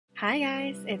Hi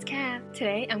guys, it's Kat.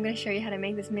 Today I'm going to show you how to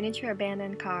make this miniature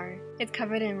abandoned car. It's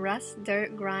covered in rust,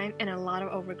 dirt, grime, and a lot of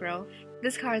overgrowth.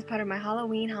 This car is part of my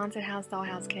Halloween Haunted House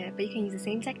dollhouse kit, but you can use the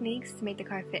same techniques to make the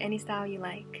car fit any style you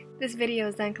like. This video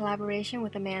is done in collaboration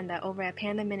with Amanda over at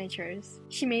Panda Miniatures.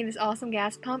 She made this awesome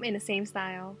gas pump in the same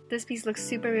style. This piece looks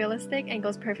super realistic and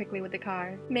goes perfectly with the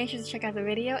car. Make sure to check out the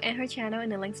video and her channel in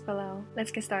the links below.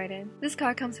 Let's get started. This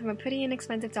car comes from a pretty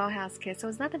inexpensive dollhouse kit, so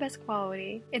it's not the best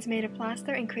quality. It's made of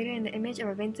plaster and created in the image of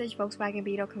a vintage Volkswagen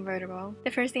Beetle convertible.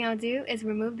 The first thing I'll do is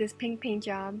remove this pink paint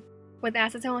job. With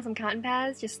acetone and some cotton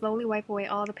pads, just slowly wipe away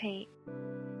all the paint.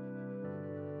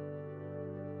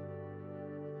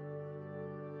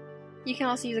 You can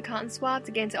also use a cotton swab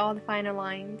to get into all the finer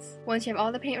lines. Once you have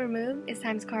all the paint removed, it's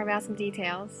time to carve out some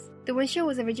details. The windshield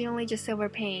was originally just silver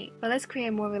paint, but let's create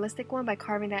a more realistic one by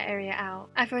carving that area out.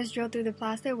 I first drilled through the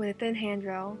plaster with a thin hand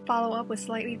drill, follow up with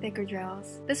slightly thicker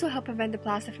drills. This will help prevent the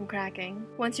plaster from cracking.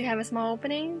 Once you have a small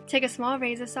opening, take a small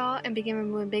razor saw and begin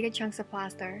removing bigger chunks of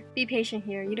plaster. Be patient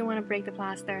here, you don't want to break the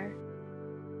plaster.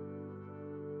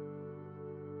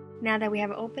 Now that we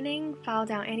have an opening, file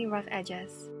down any rough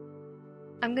edges.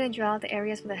 I'm going to draw out the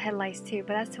areas for the headlights too,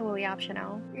 but that's totally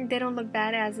optional. They don't look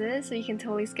bad as is, so you can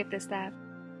totally skip this step.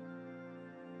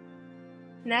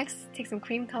 Next, take some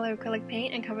cream color acrylic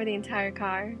paint and cover the entire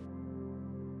car.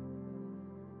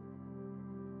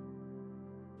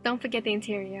 Don't forget the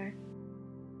interior.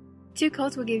 2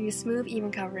 coats will give you smooth,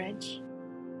 even coverage.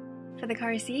 For the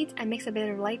car seats, I mix a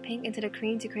bit of light pink into the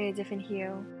cream to create a different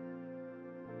hue.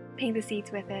 Paint the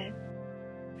seats with it.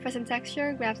 For some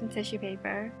texture, grab some tissue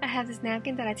paper. I have this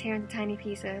napkin that I tear into tiny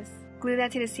pieces. Glue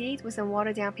that to the seat with some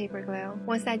watered down paper glue.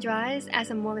 Once that dries, add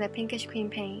some more of that pinkish cream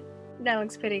paint. That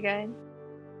looks pretty good.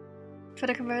 For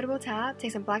the convertible top,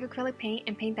 take some black acrylic paint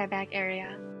and paint that back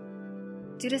area.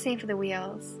 Do the same for the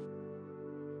wheels.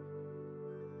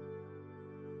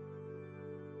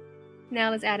 Now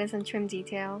let's add in some trim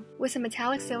detail. With some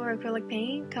metallic silver acrylic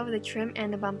paint, cover the trim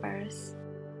and the bumpers.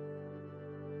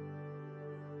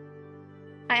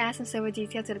 I add some silver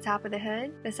detail to the top of the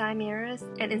hood, the side mirrors,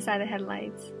 and inside the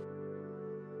headlights.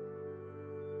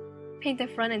 Paint the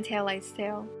front and tail lights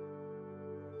too.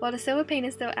 While the silver paint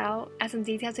is still out, add some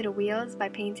detail to the wheels by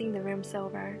painting the rim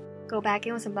silver. Go back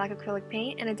in with some black acrylic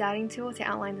paint and a dotting tool to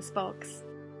outline the spokes.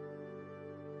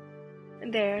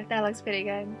 There, that looks pretty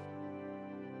good.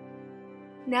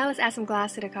 Now let's add some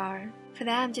glass to the car. For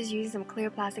that, I'm just using some clear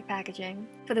plastic packaging.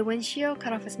 For the windshield,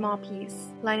 cut off a small piece.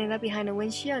 Line it up behind the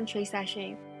windshield and trace that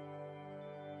shape.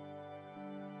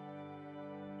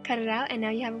 Cut it out and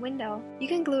now you have a window. You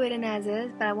can glue it in as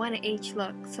is, but I want an H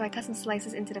look, so I cut some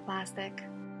slices into the plastic.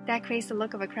 That creates the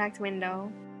look of a cracked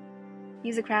window.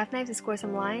 Use a craft knife to score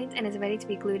some lines and it's ready to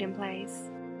be glued in place.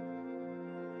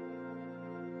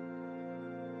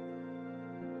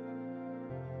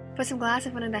 For some glass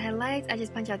in front of the headlights, I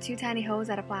just punch out 2 tiny holes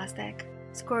out of plastic.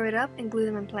 Score it up and glue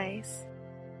them in place.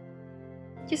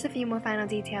 Just a few more final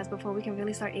details before we can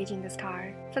really start aging this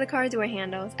car. For the car door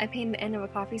handles, I painted the end of a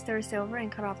coffee stirrer silver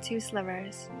and cut off 2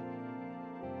 slivers.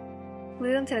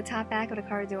 Glue them to the top back of the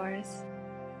car doors.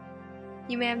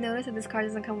 You may have noticed that this car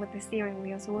doesn't come with the steering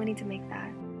wheel, so we'll need to make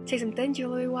that. Take some thin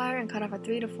jewelry wire and cut off a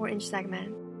 3 to 4 inch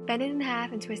segment. Bend it in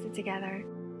half and twist it together.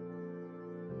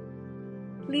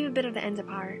 Leave a bit of the ends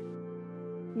apart.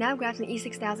 Now grab some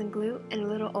E6000 glue and a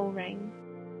little O-ring.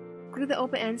 Glue the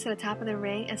open ends to the top of the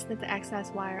ring and snip the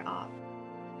excess wire off.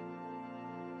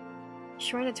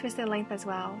 Shorten the twisted length as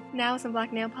well. Now with some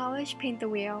black nail polish, paint the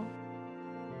wheel.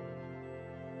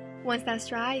 Once that's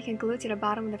dry, you can glue it to the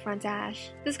bottom of the front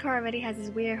dash. This car already has this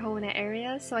weird hole in that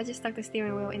area, so I just stuck the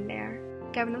steering wheel in there.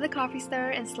 Grab another coffee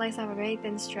stirrer and slice off a very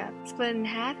thin strip. Split it in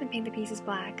half and paint the pieces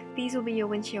black. These will be your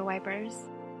windshield wipers.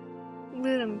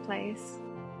 Glue them in place.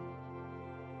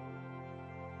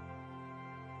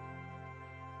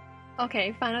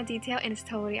 Okay, final detail, and it's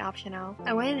totally optional.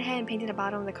 I went ahead and painted the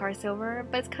bottom of the car silver,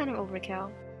 but it's kind of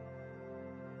overkill.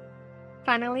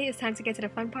 Finally, it's time to get to the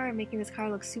fun part of making this car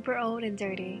look super old and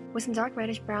dirty. With some dark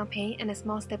reddish brown paint and a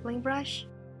small stippling brush,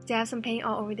 dab some paint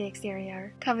all over the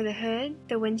exterior. Cover the hood,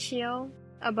 the windshield,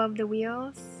 above the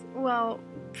wheels, well,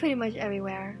 pretty much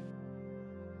everywhere.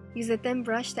 Use a thin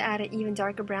brush to add an even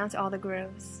darker brown to all the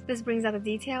grooves. This brings out the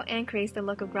detail and creates the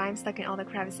look of grime stuck in all the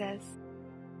crevices.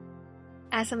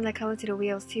 Add some of that color to the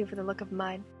wheels too for the look of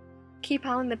mud. Keep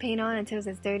piling the paint on until it's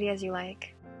as dirty as you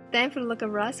like. Then for the look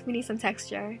of rust, we need some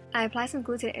texture. I apply some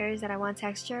glue to the areas that I want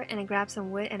texture and I grab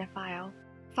some wood and a file.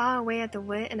 File away at the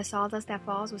wood and the sawdust that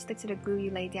falls will stick to the glue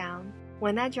you lay down.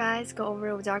 When that dries, go over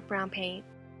it with dark brown paint.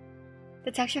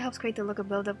 The texture helps create the look of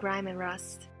build-up grime and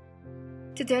rust.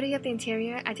 To dirty up the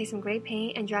interior, I take some gray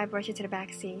paint and dry brush it to the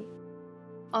back seat.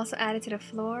 also added to the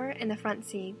floor and the front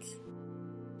seats.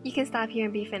 You can stop here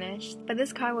and be finished, but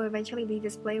this car will eventually be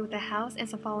displayed with a house and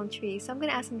some fallen trees, so I'm going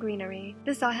to add some greenery.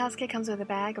 This dollhouse kit comes with a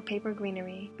bag of paper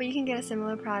greenery, but you can get a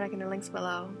similar product in the links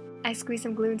below. I squeezed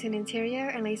some glue into the interior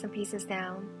and laid some pieces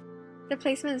down. The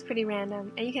placement is pretty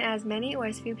random, and you can add as many or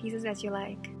as few pieces as you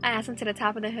like. I added some to the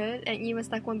top of the hood and even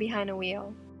stuck one behind the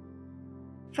wheel.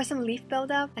 For some leaf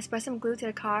buildup, I spread some glue to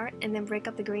the car and then break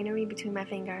up the greenery between my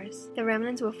fingers. The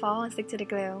remnants will fall and stick to the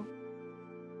glue.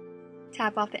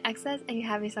 Tap off the excess and you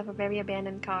have yourself a very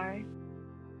abandoned car.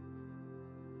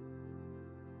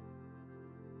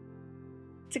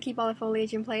 To keep all the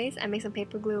foliage in place, I make some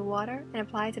paper glue with water and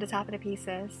apply it to the top of the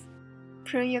pieces.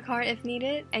 Prune your car if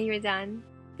needed, and you're done.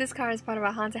 This car is part of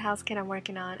a haunted house kit I'm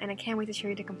working on, and I can't wait to show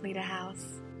you the completed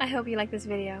house. I hope you liked this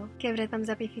video. Give it a thumbs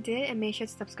up if you did, and make sure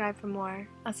to subscribe for more.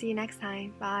 I'll see you next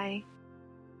time. Bye.